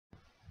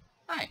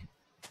Hi.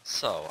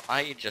 So,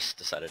 I just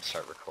decided to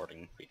start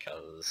recording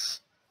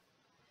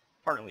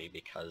partly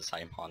because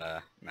I'm on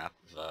a map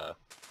of,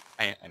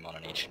 I'm on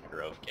an Ancient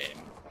Grove game,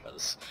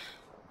 because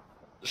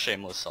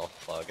shameless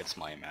self-plug, it's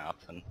my map,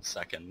 and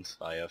second,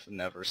 I have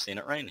never seen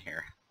it rain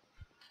here.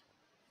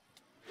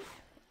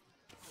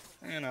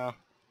 You know,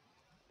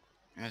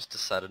 I just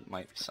decided it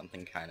might be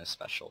something kind of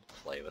special to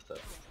play with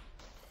it.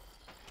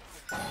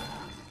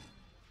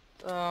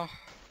 So,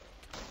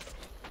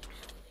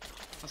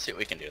 let's see what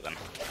we can do then.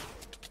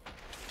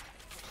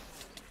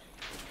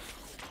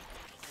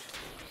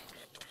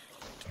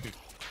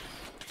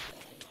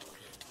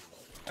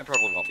 I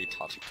probably won't be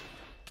talking.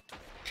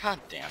 God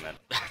damn it.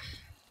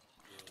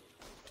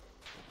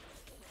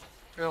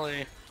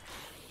 Really?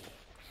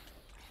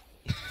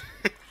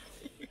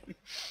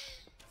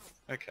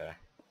 Okay.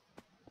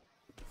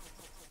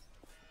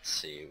 Let's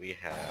see, we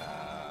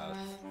have...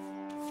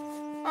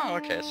 Oh,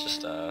 okay, it's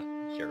just a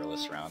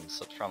hero-less round,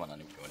 so it's probably not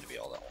even going to be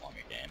all that long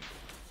a game.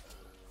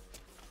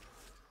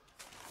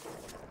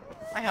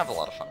 I have a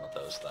lot of fun with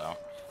those, though.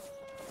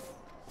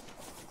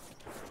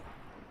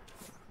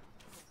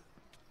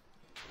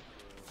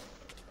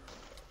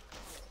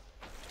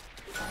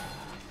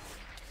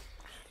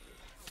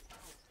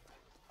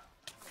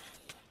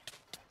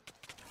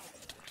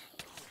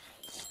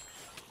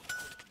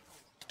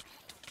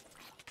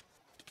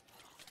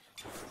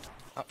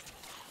 Oh.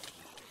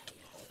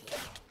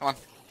 Come on.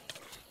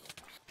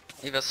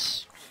 Leave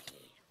us.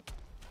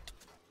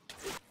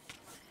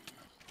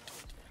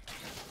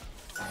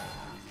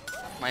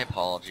 My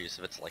apologies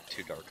if it's like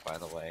too dark, by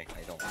the way.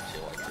 I don't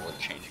feel like really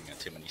changing it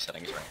too many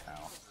settings right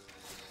now.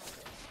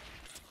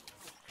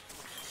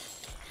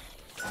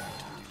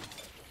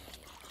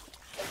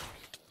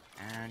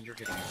 And you're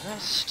getting a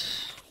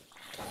rest.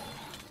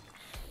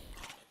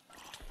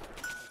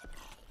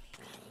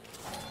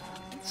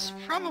 It's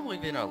probably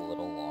been a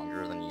little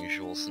longer than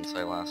usual since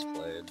I last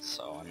played,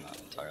 so I'm not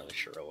entirely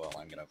sure how well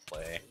I'm gonna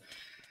play.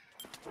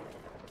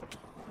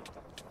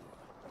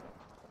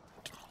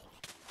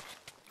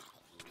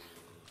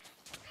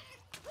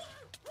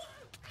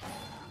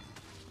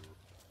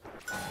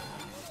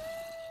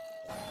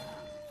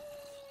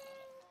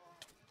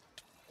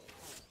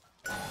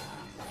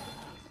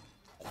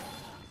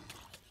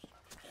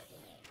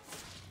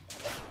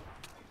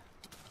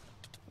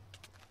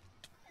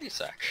 Hey,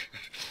 Zach.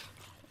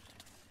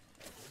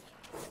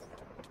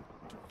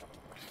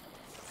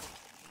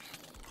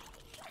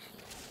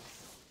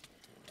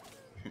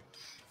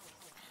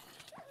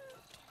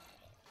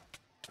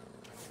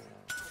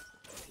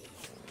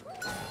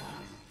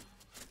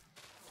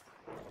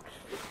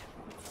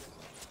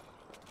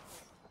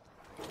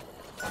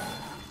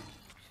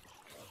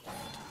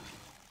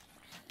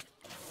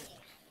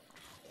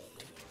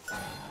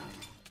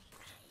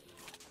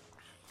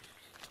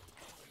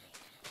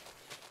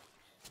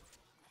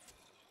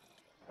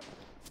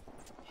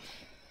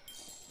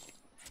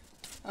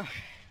 Oh,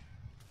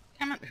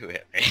 damn it, who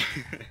hit me?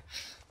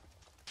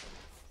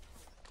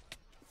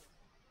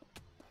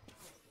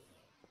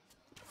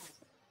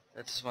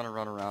 I just want to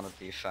run around and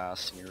be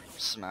fast, and you're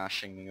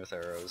smashing me with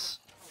arrows.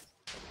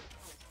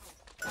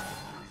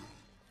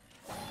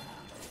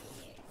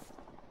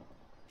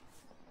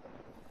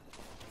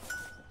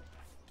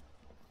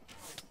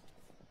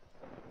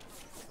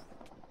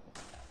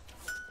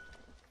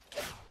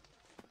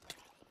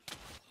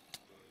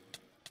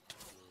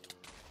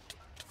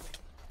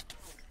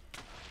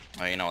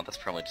 Oh, you know what, that's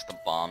probably just the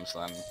bombs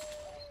then.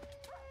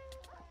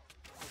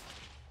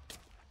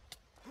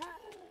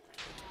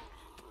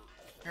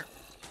 Here.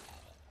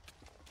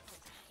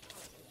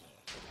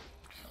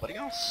 Nobody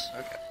else?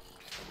 Okay.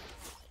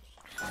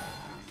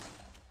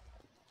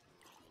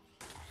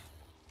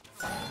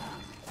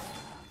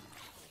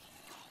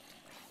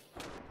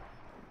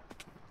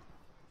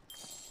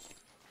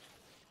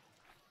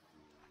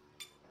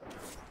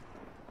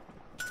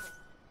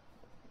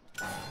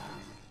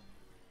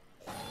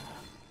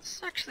 This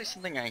is actually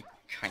something I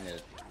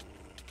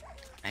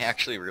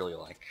actually really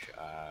like,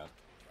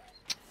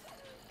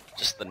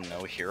 just the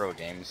no hero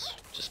games,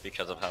 just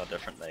because of how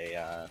different they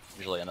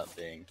usually end up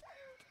being.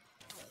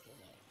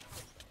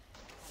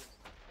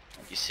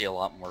 Like, you see a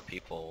lot more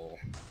people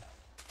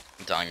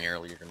dying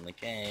earlier in the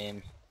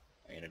game.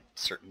 I mean, it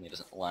certainly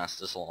doesn't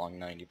last as long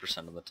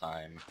 90% of the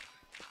time.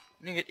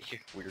 And you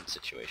get weird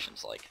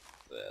situations like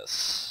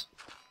this,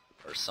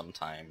 or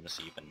sometimes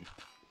even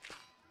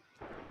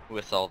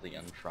with all the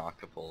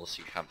unprockables,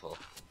 you have a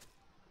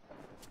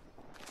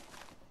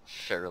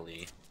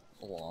fairly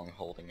long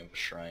holding of a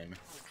shrine.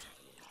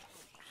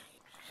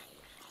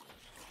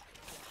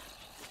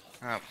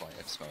 At that point,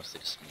 it's mostly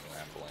just me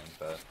rambling,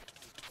 but...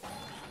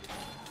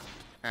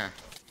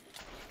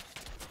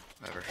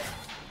 whatever.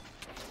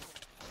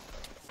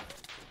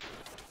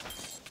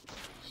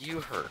 You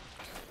hurt.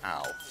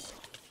 Ow.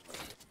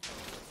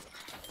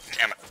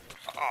 Damn it.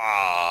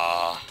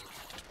 Ah.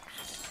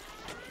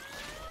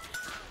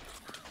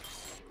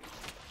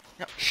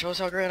 Yep, shows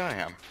how great I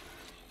am.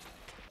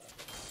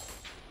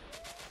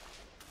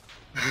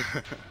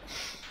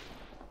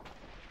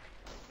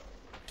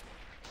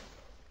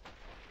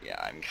 Yeah,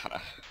 I'm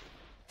kinda...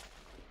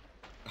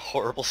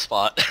 horrible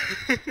spot.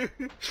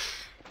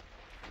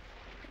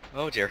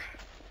 Oh dear.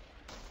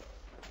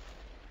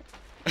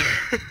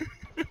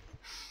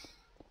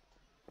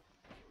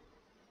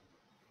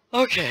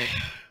 Okay.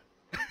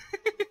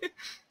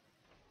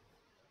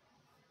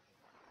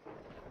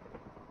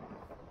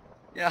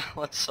 Yeah,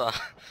 let's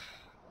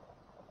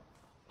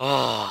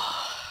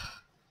oh,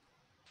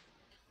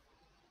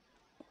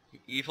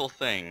 evil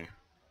thing.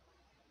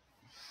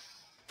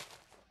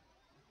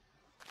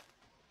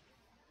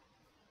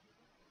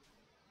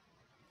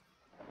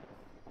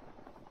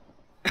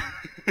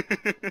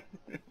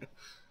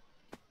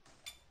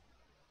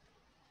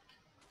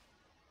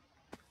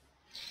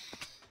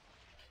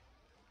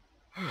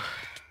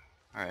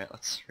 Alright,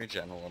 let's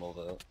regen a little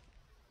bit.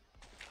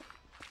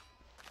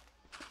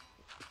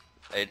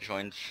 I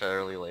joined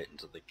fairly late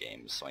into the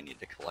game, so I need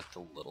to collect a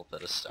little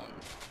bit of stone.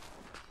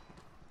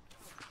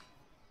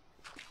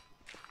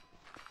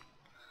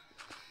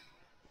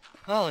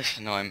 Well, at least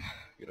I know I'm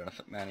good enough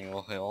at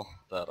manual heal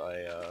that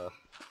I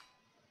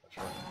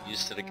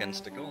used it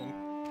against a golem.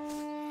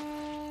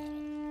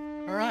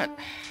 Alright.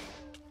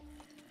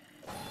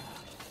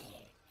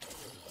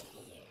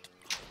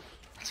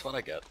 That's what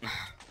I get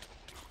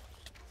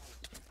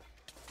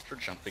for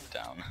jumping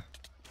down.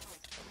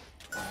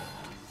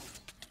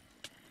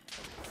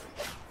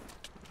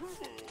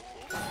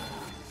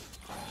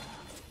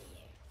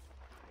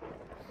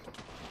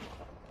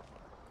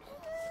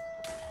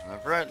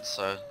 Alright,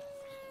 so,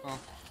 well,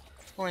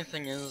 only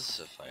thing is,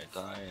 if I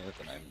die,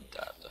 then I'm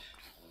dead.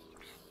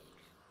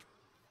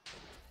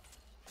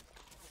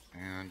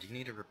 And you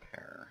need a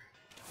repair.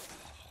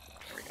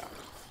 There we go.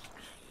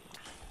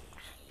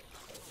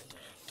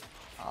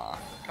 Ah,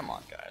 come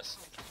on, guys.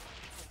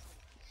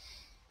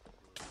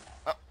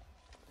 Oh,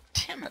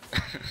 damn it!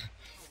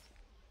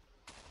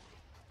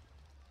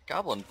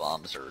 Goblin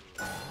bombs are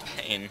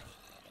pain.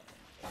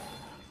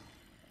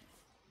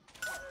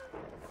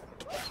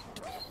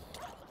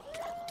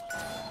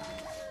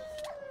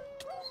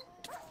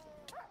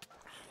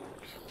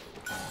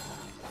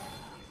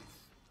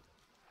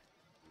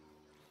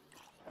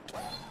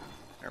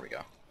 There we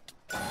go.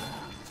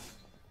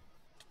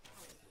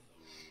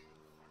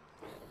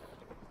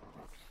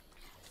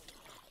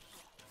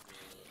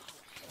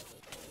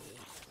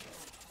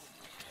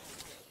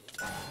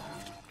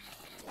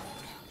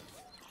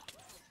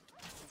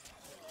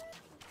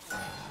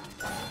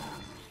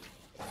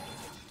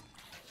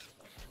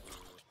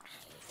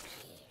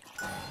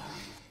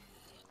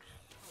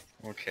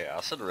 Okay,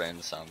 acid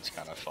rain sounds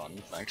kind of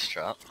fun. Thanks,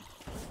 chat.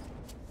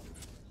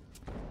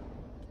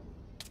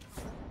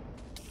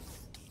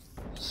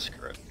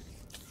 Screw it.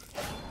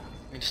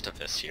 Let me just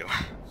abyss you.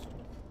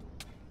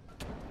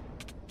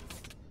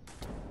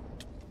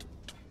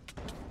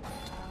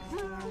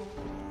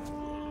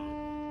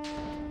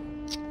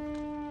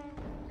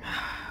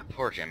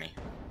 Poor Jimmy.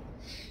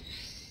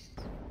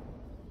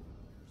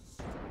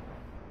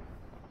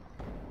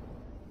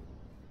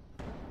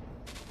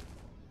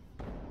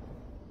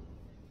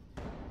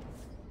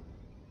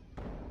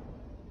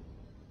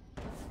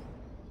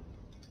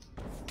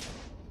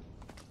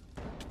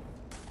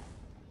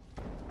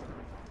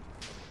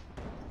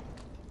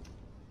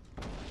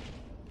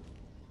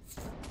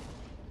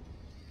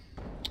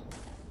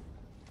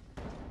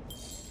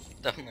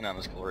 Definitely not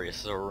as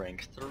glorious as a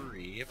rank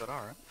 3, but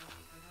alright.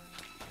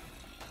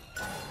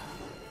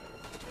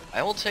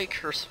 I will take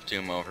Curse of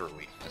Doom over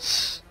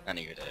weakness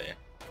any day.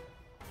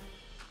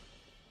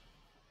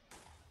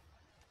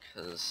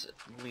 Because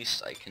at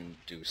least I can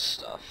do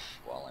stuff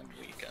while I'm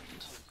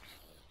weakened.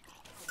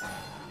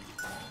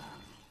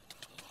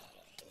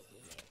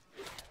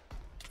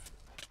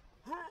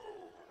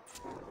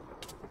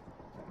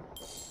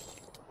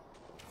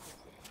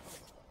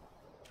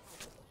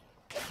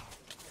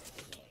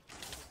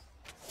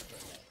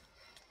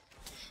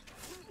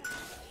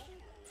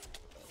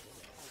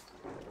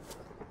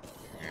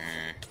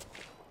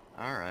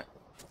 Alright.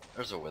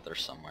 There's a wither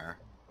somewhere,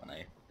 and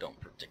I don't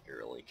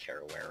particularly care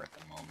where at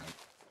the moment.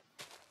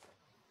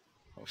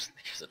 Mostly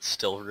because it's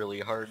still really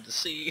hard to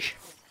see.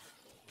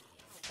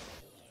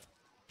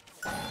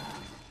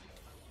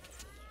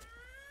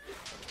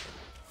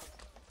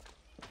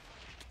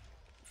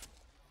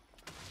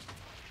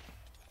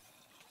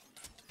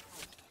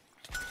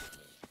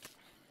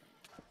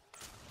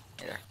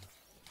 Hey there.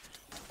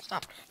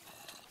 Stop.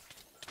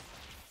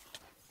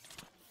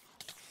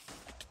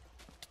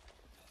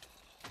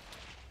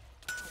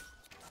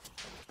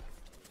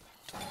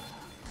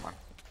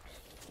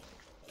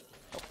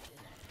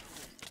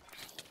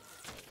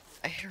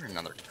 I hear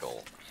another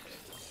golem.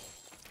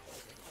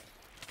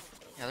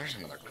 Yeah, there's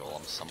another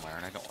golem somewhere,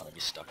 and I don't want to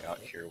be stuck out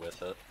here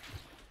with it.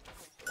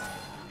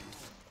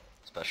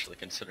 Especially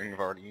considering I've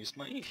already used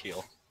my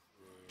E-heal.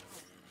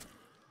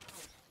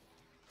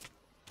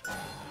 Oh,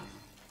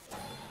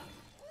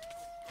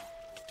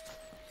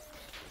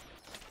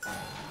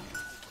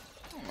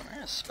 and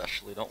I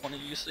especially don't want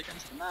to use it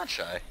against the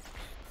Magi.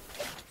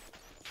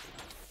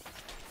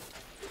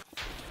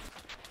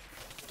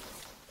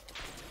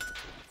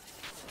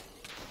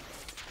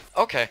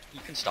 Okay, you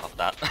can stop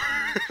that.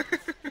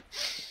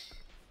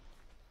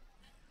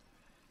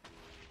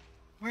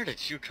 Where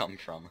did you come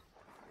from?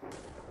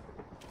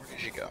 Where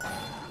did you go?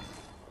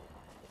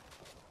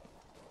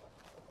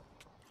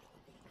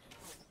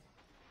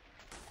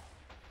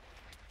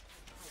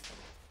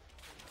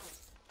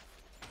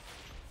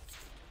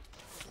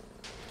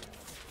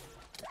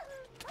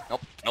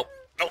 Nope, nope,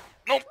 nope,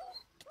 nope!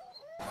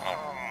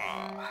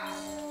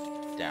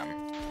 Oh, damn.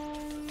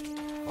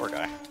 Poor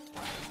guy.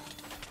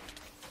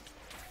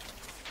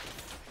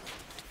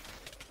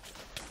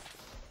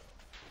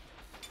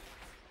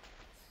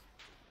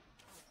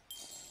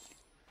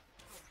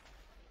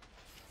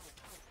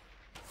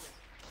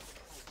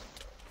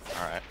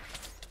 Alright.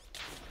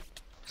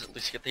 Let's at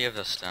least get the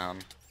Avis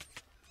down.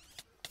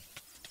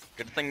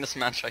 Good thing this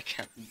match I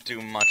can't do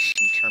much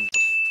in terms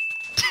of...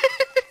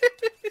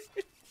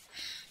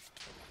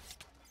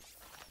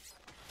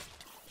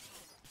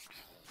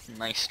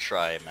 Nice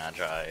try,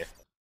 Magi.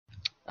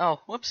 Oh,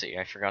 whoopsie,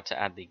 I forgot to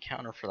add the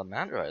counter for the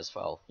Magi as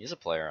well. He's a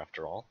player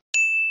after all.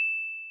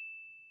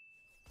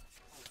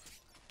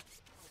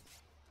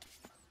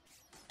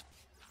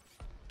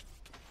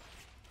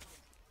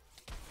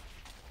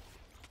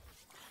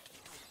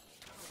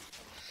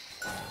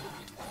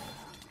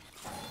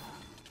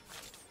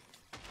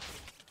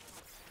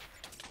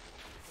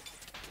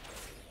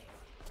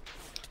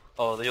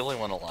 Oh, the only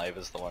one alive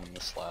is the one in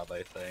the slab,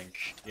 I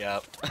think.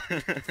 Yep.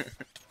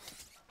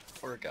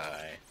 Poor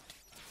guy.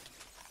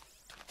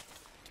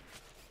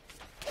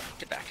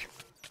 Get back here.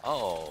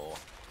 Oh.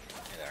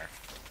 Hey there.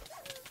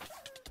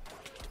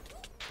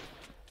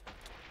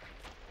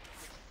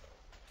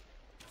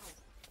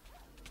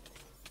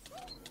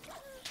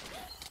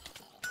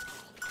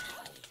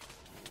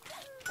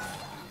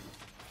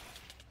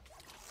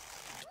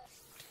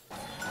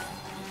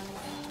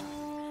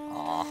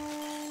 Aw.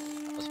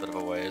 That was a bit of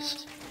a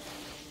waste.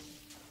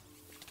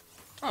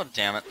 Oh,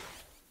 damn it.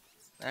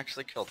 I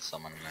actually killed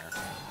someone in there.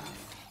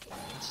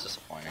 It's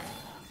disappointing.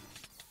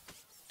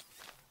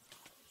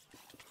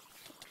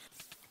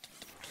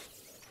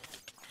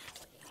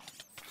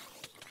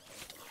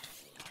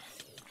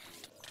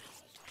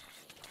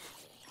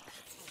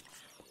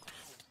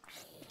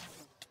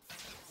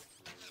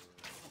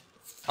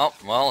 Oh,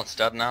 well, it's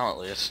dead now at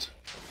least.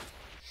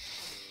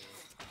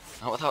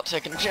 Not without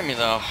taking Jimmy,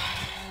 though.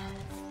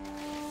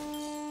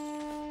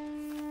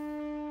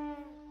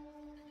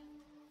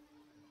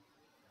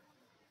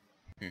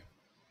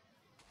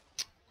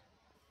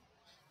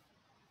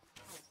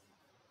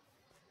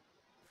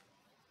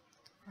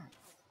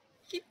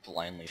 Keep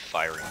blindly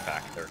firing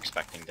back there,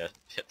 expecting to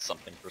hit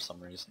something for some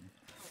reason.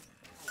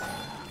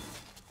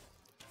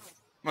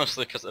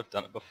 Mostly because I've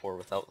done it before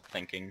without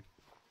thinking.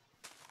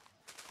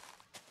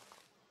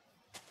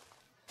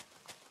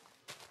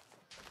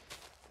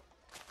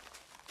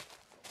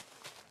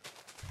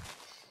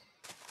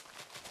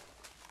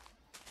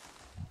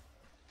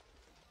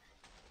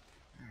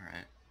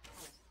 Alright.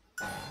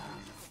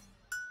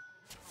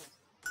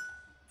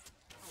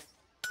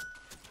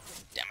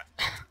 Damn it.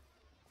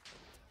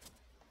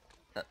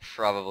 That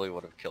probably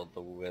would have killed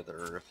the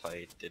Wither if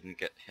I didn't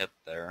get hit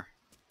there.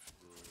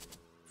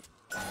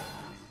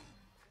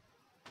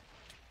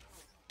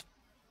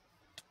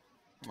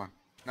 Come on.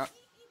 No.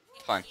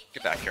 Fine.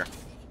 Get back here.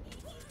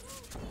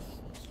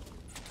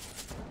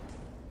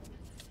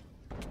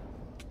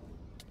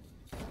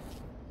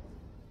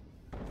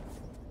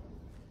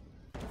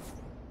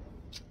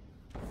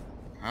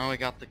 Oh, we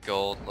got the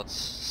gold. Let's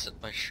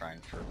sit by shrine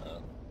for a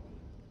bit.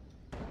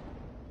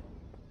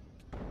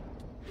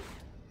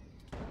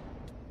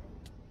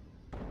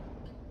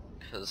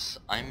 Because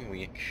I'm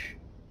weak.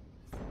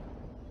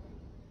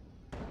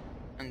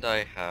 And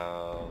I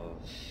have...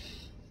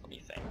 let me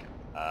think.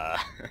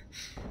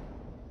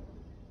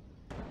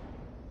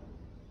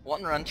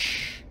 1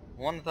 wrench,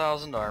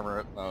 1,000 armor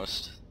at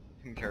most,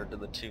 compared to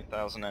the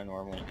 2,000 I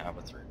normally have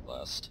with 3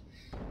 blessed.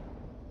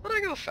 But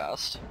I go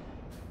fast.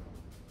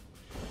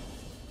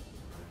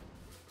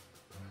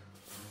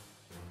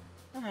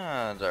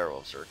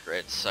 Direwolves are a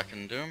great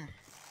second Doom,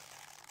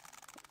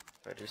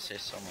 if I do say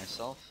so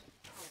myself.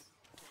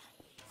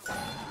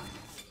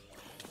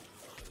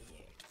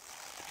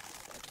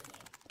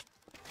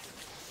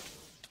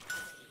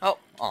 Oh,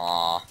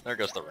 aw, there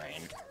goes the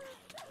rain.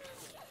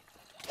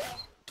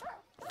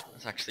 I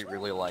was actually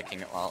really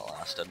liking it while it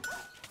lasted.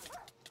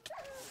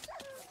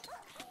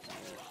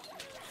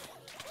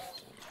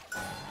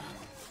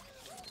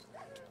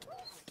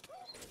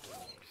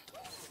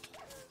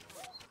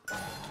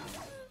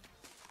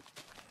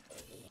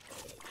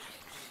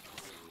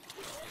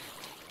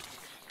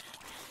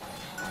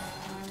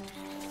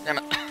 Damn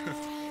it.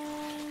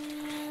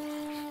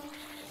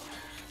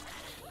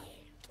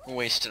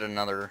 Wasted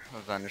another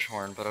Avenge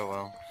Horn, but oh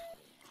well.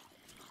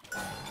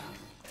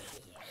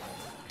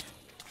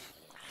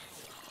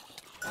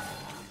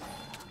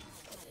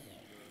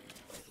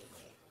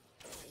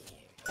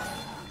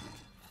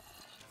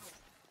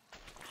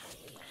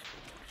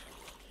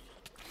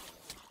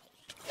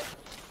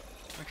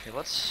 Okay,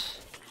 let's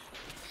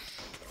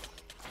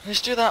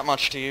do that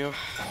much to you.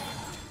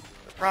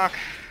 Proc.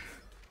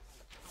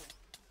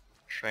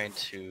 try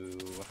to...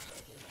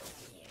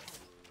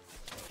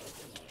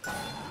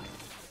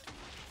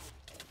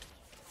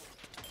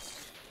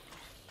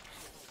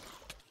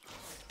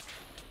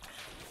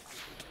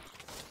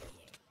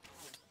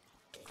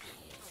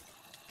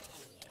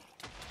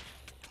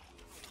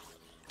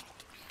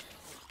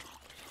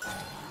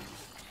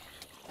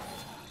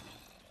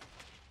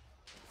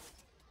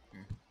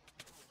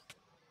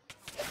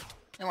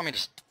 And let me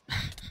just... Yeah,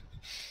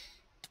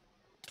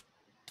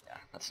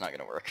 that's not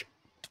gonna work.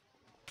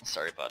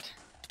 Sorry, bud.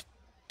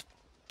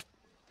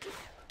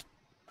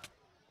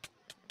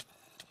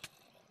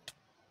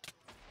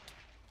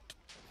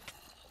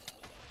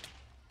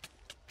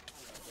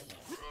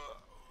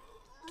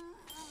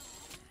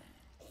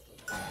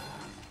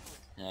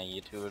 Yeah,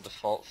 you do a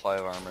default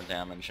 5 armor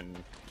damage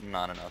and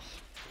not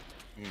enough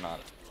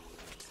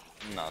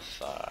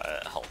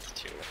health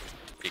to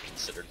be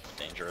considered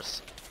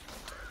dangerous.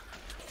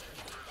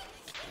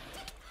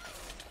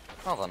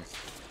 Well then.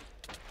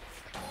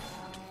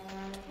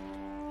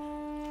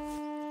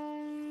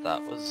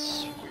 That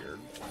was weird.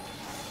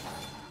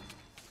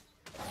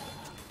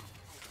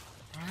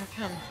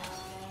 Again.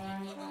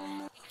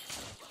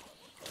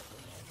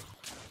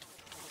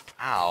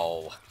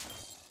 Ow.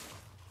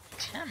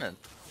 Damn it.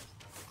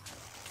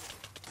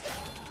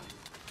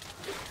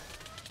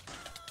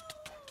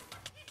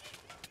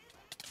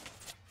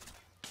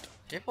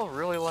 People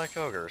really like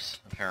ogres,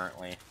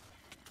 apparently.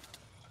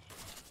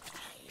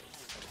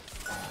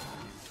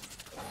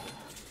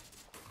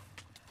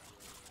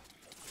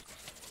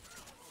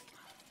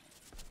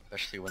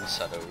 Especially when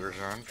said ogres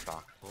are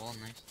unproccable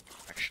and they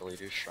actually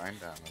do shrine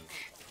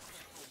damage.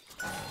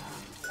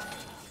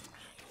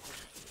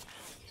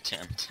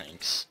 Damn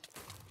tanks.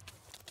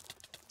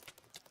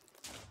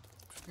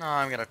 No,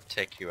 I'm gonna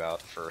take you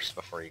out first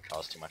before you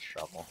cause too much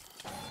trouble.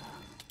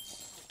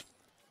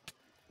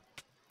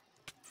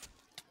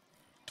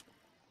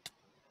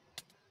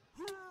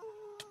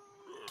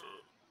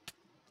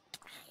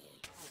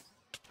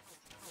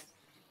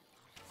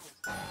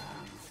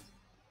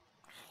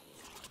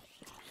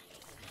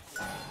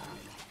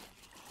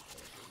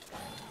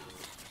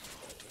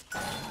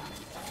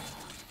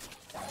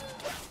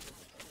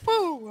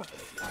 Woo!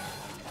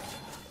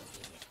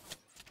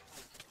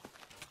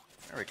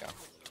 There we go.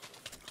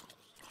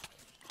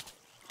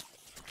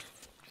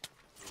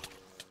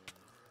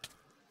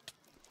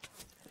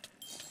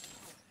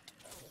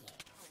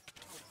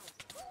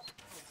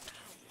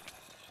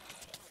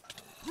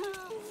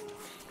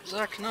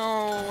 Zach,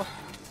 no!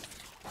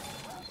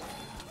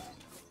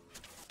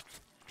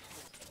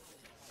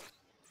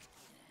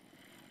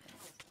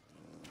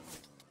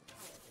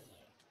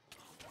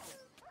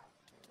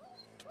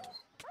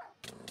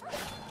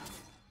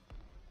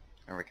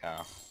 There we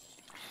go.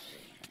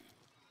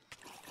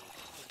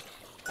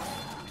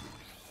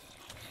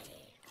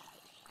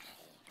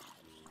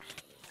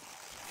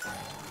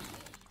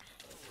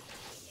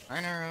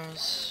 Nine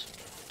arrows.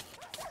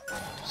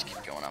 Just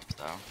keep going up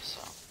though,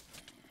 so.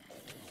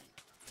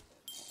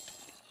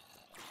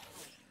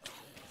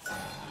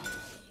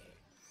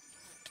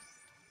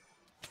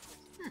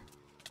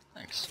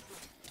 Thanks.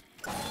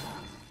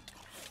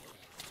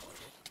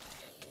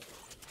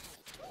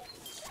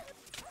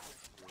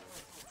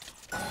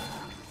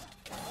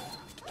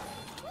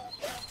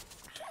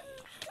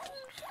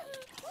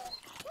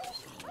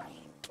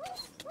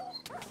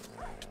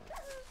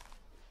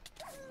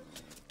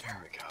 There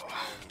we go.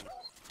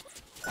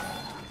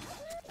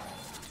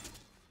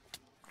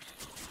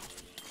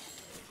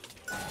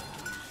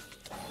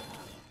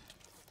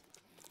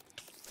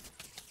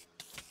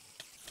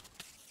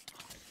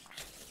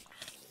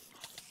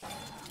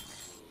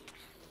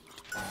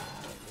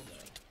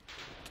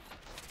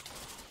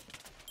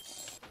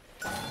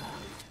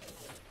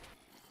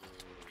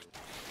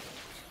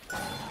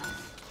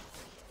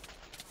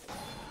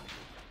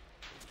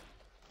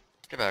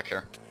 Get back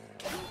here.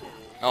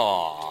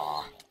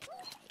 Aww.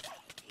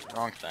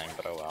 Wrong thing,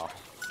 but oh well.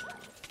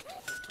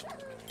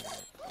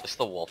 At least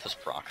the wolf is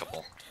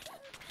proccable.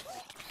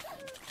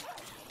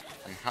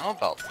 And how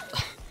about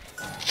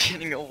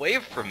getting away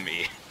from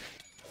me?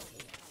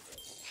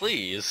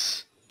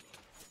 Please.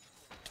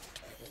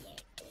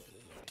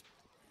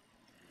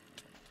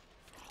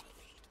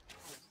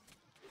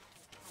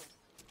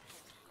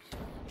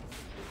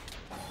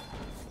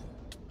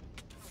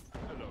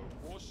 Hello,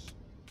 horse.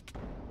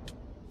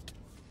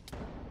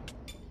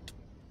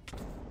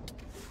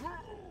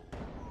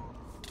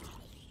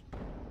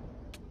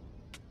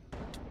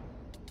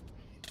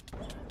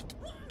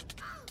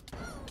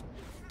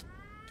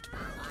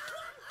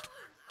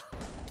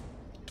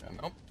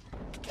 Nope.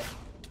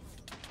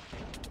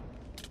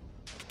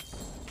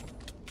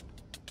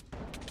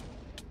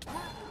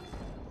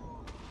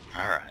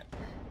 Alright.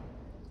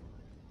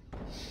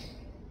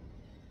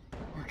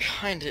 We're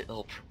kinda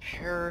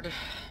ill-prepared.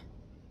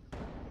 We'll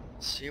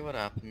see what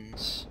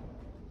happens.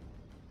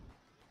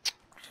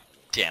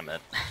 Damn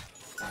it.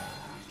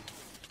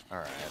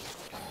 Alright.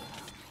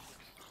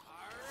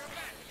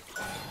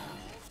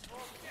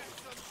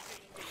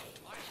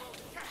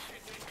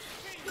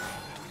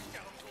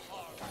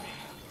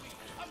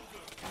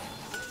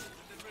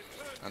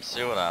 Let's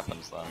see what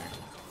happens then.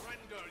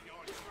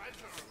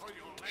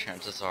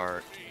 Chances are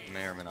it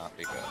may or may not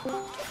be good.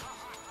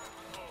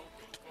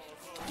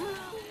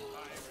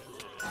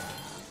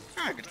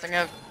 Ah, good thing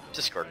I've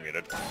Discord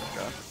muted.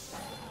 Okay.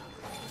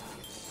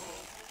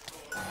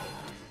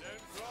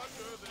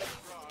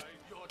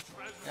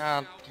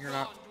 Yeah, you're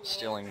not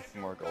stealing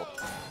more gold.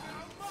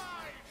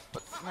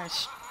 But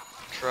nice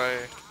try.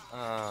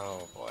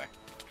 Oh boy.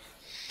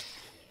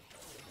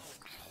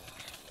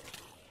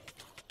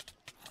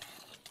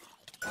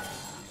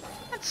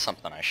 That's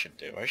something I should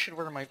do. I should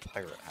wear my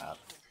pirate hat.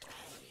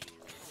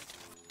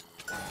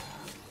 I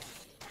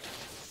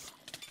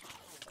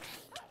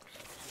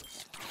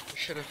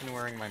should have been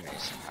wearing my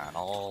mason hat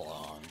all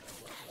along.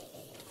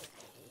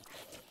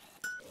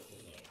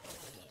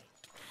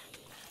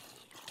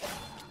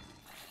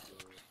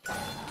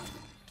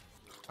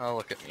 Oh,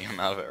 look at me, I'm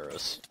out of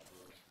arrows.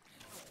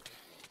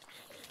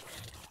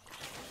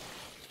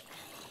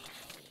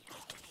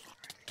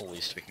 At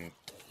least we can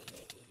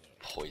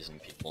poison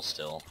people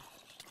still.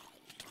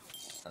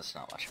 That's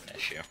not much of an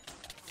issue.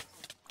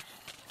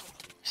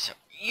 So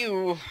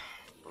you,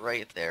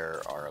 right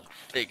there, are a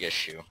big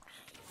issue.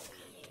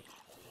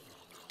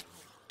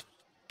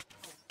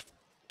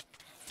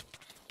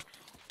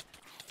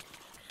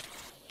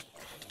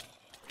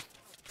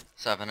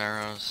 Seven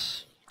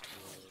arrows.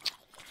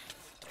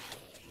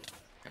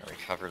 Gonna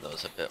recover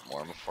those a bit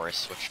more before I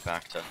switch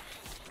back to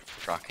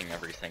trocking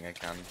everything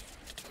again.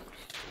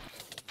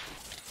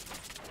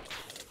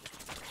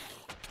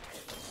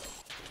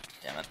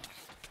 Damn it.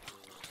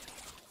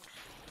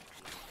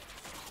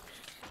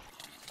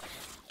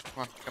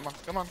 Come on, come on,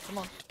 come on, come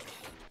on.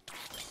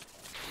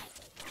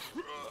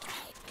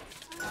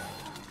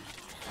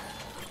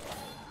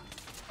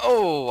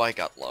 Oh, I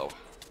got low.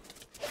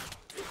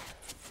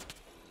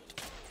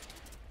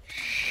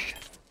 Shit.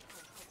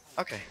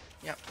 Okay,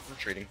 yep,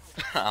 retreating.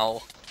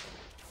 Ow.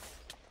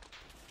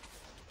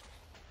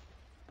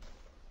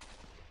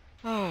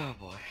 Oh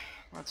boy,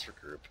 let's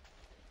regroup.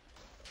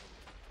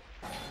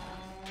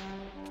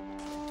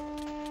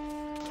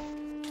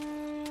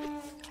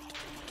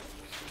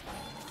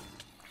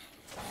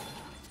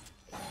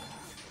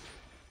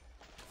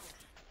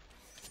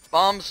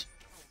 Bombs!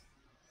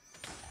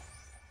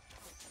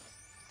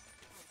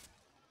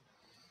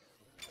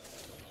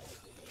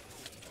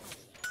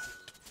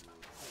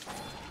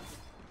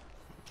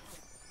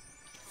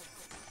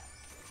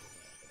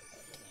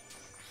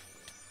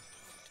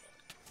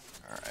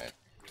 Alright.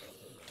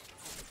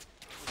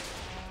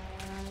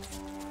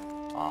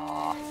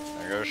 Aw,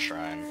 there goes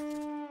Shrine.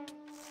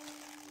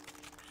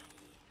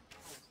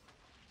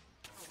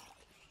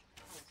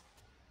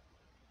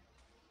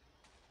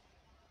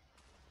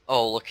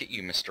 Oh, look at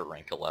you, Mr.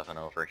 Rank 11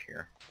 over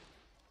here.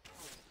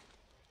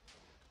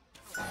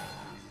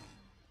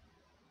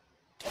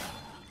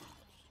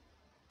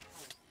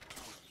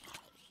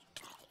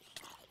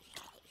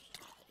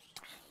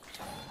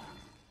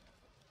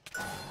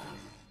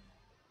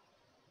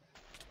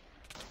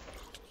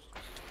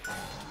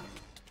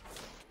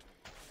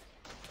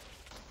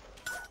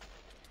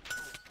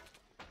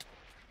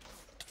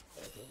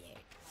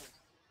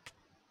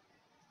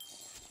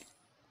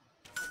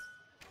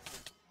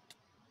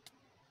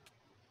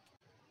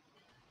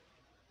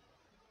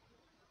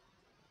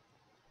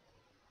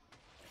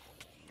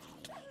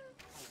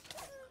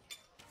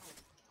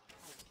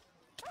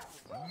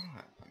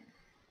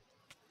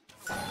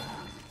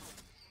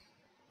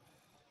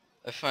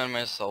 I find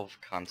myself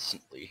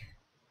constantly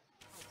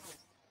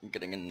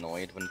getting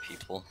annoyed when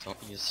people don't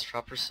use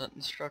proper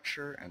sentence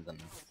structure and then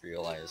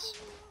realize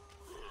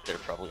they're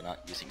probably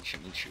not using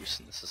Jimmy Juice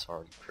and this is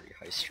already pretty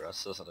high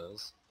stress as it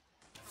is.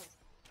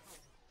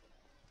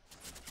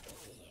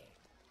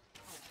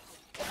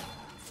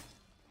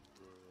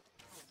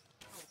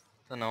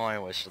 Don't know why I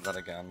wasted that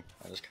again.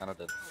 I just kinda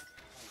did.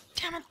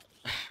 Damn it!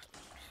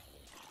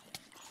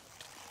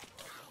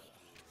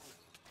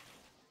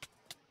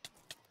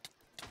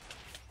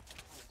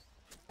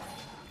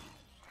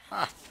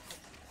 Ha!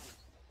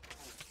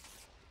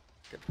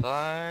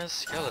 Goodbye,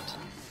 skeleton.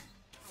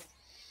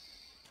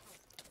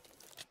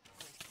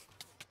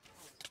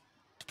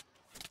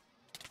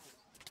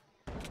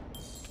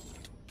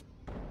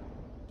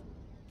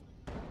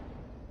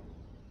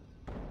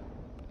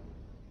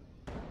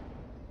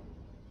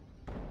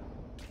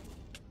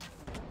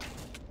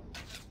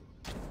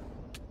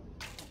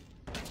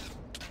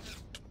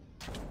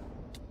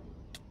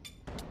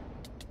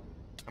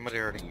 Somebody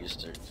already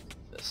used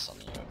this on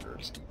the ogre,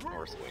 it's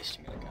worth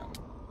wasting it again.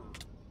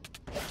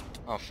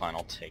 Oh fine,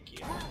 I'll take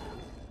you.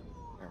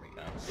 There we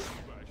go.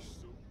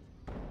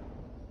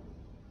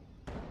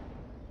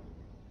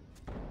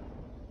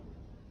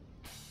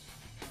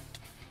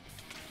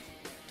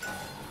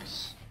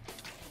 Nice.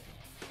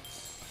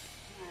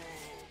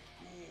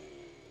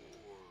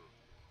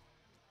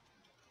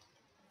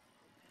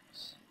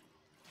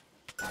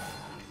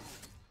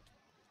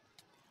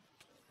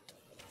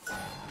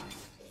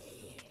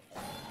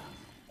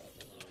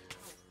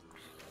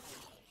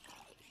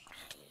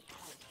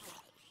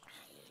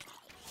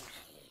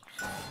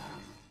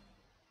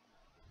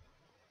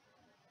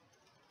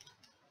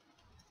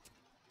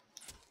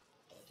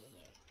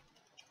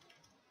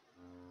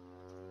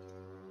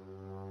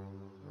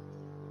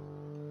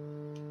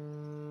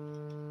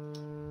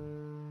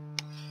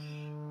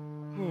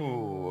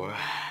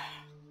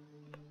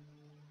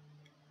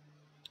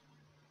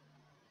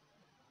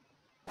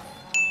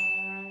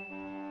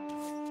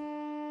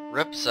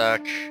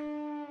 Ripsack.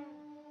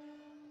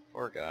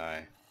 Poor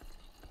guy.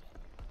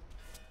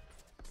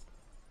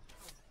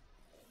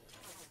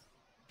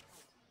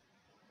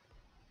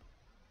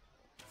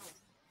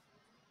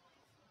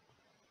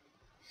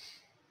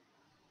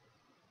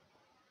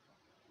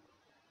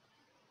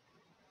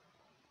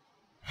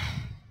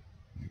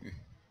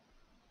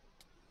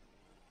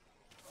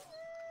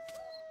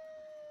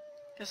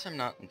 Guess I'm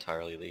not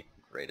entirely the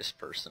greatest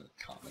person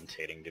at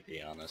commentating, to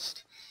be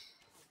honest.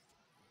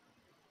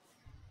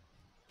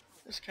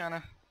 Just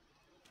kinda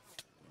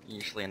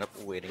usually end up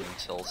waiting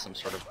until some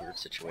sort of weird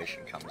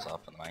situation comes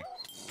up and I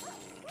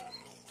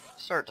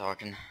start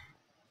talking.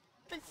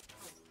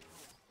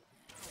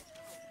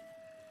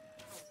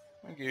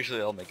 Like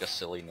usually I'll make a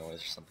silly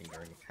noise or something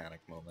during a panic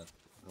moment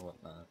or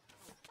whatnot.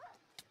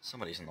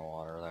 Somebody's in the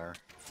water there.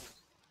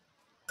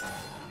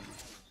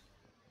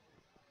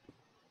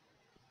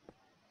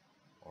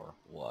 Or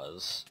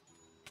was.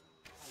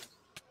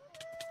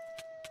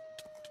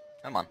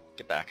 Come on,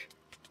 get back.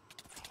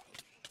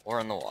 Or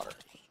in the water.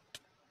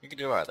 You can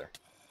do either.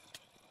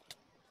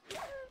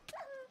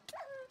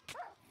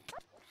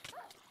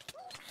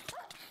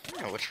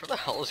 Yeah, which where the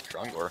hell is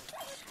Krungor?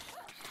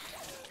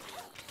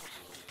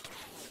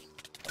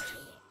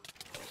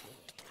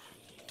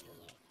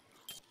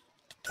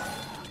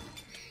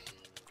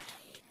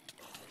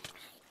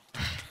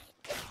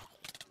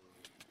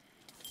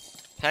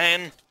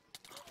 Pain!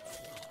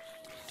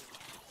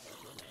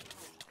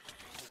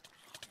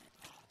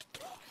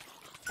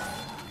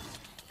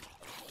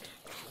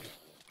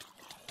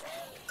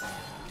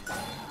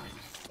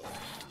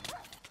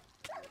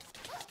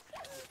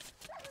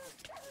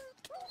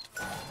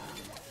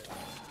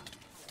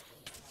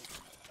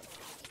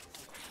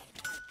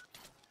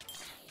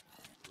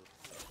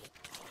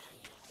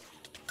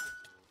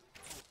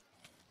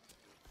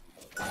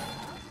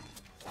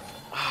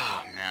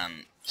 Oh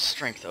man,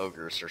 strength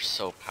ogres are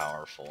so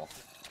powerful.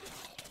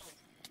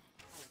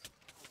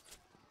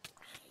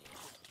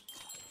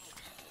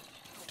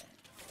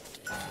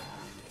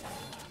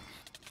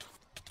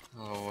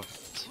 Oh,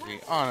 to be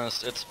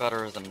honest, it's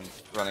better than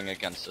running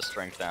against a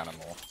strength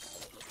animal.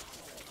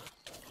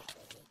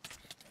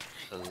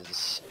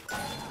 Because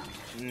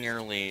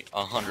nearly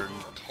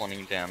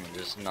 120 damage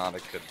is not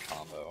a good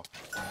combo.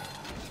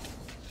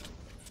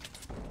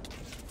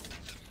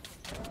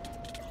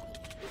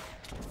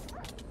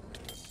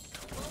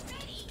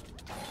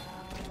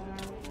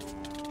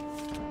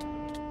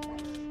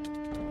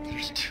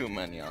 There's too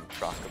many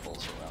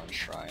unprockables around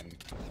Shrine.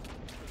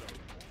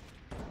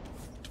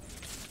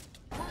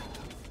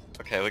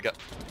 Okay, we got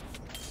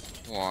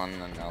one,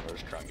 and now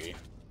there's Krungy.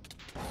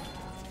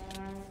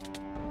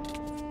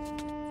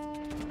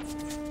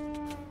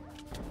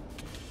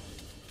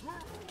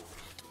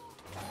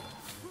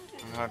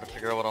 I'm hard to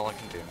figure out what all I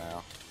can do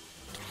now.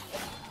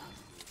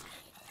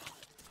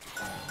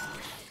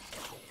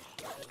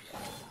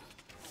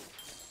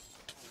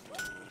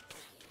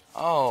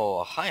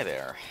 Oh, hi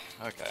there.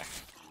 Okay.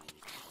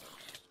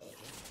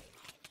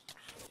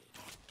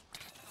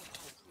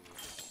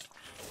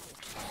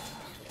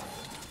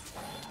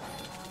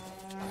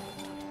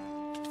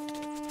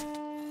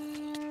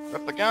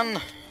 Rip again.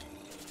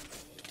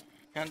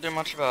 Can't do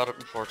much about it,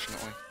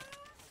 unfortunately.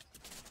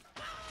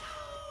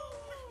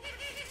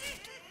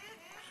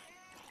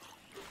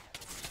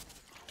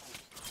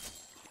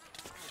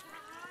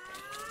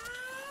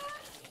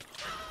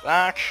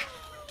 Back!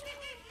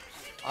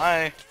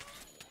 Hi!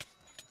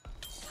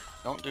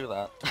 Don't do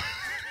that.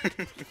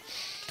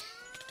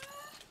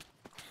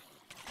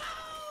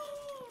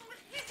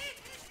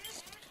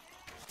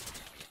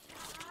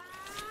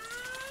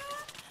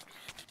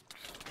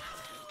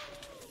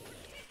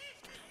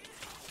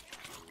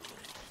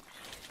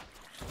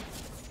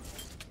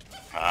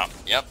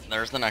 Yep,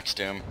 there's the next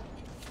doom.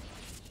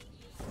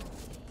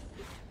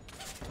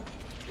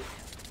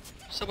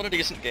 So, but a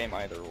decent game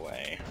either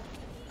way.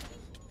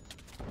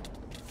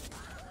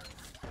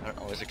 I don't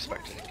always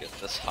expect it to get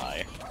this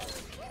high.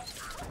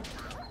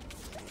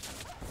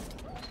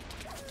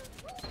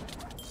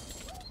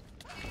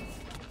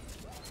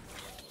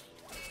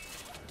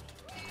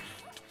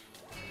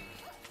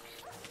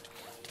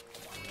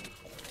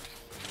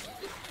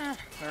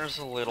 There's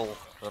a little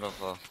bit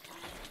of a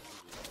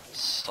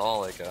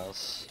stall, I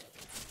guess.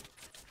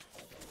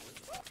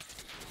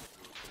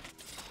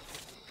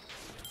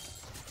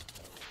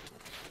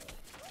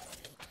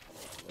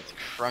 With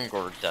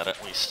Krungor dead,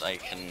 at least I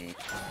can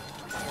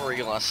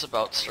worry less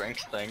about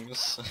strength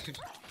things.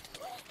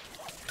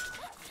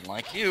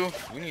 Like you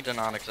need to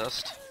not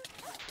exist.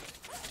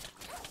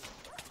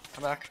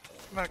 Come back,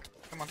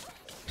 come on.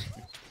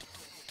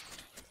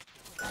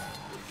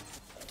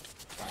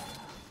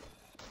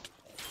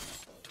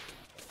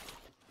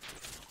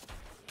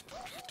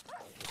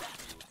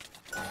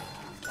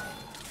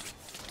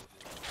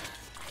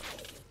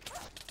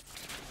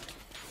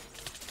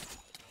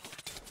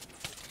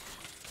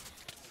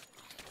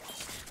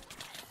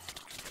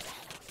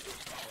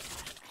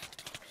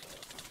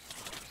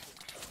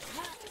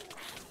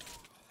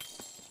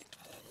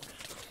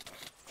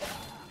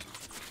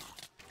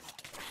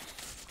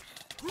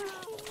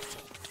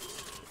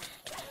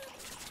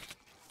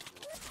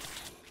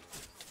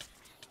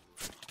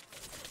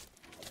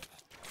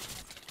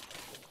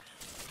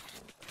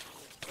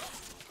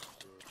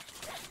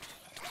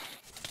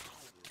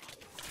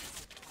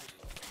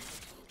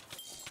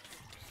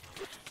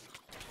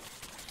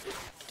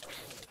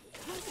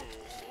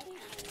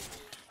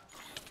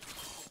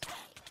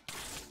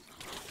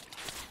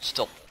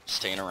 Still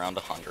staying around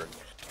 100.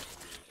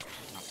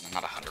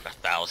 Not 100,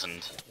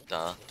 1,000.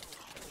 Duh.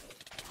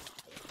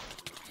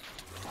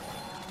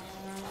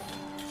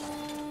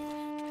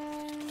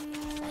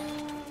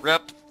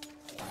 Rip.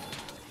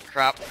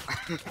 Crap.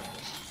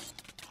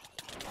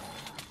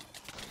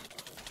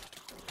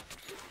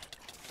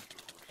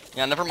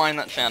 Yeah, never mind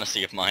that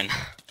fantasy of mine.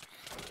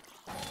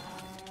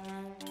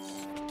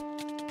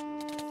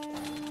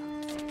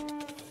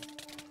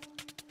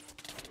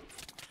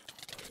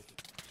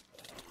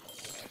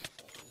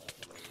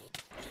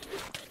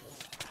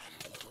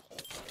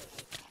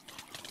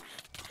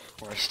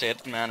 Where I stay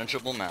at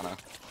manageable mana.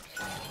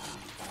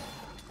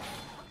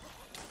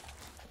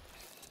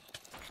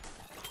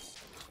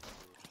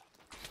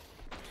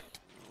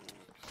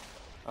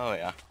 Oh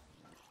yeah.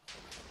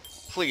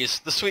 Please,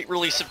 the sweet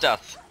release of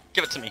death.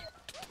 Give it to me.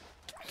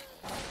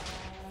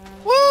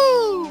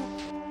 Woo!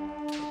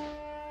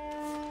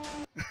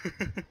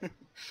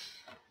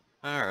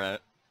 Alright.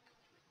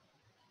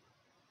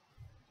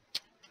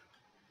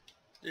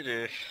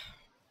 Yeah.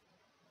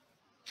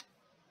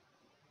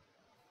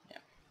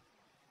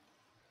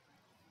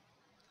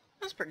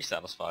 That's pretty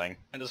satisfying.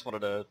 I just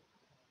wanted to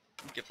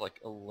give like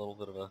a little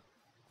bit of a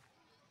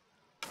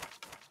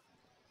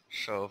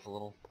show of a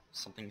little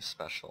something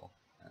special,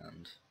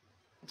 and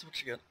that's what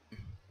you get.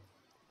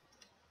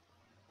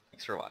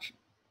 Thanks for watching.